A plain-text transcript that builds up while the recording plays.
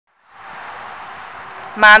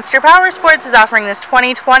Monster Powersports is offering this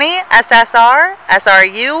 2020 SSR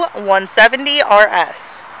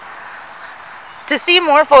SR170RS. To see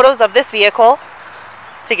more photos of this vehicle,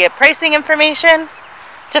 to get pricing information,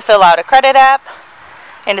 to fill out a credit app,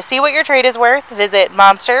 and to see what your trade is worth, visit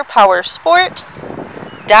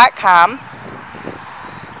monsterpowersport.com.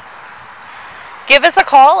 Give us a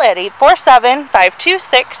call at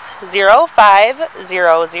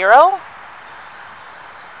 847-526-0500.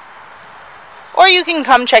 Or you can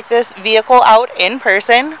come check this vehicle out in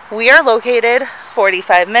person. We are located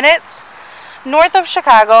 45 minutes north of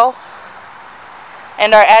Chicago,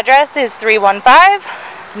 and our address is 315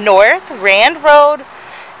 North Rand Road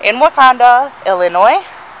in Wauconda, Illinois.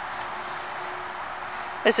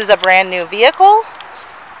 This is a brand new vehicle.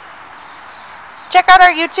 Check out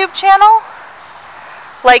our YouTube channel.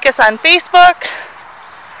 Like us on Facebook.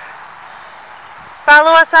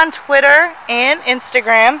 Follow us on Twitter and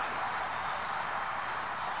Instagram.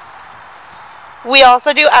 We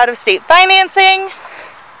also do out-of-state financing,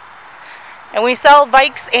 and we sell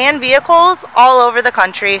bikes and vehicles all over the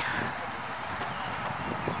country.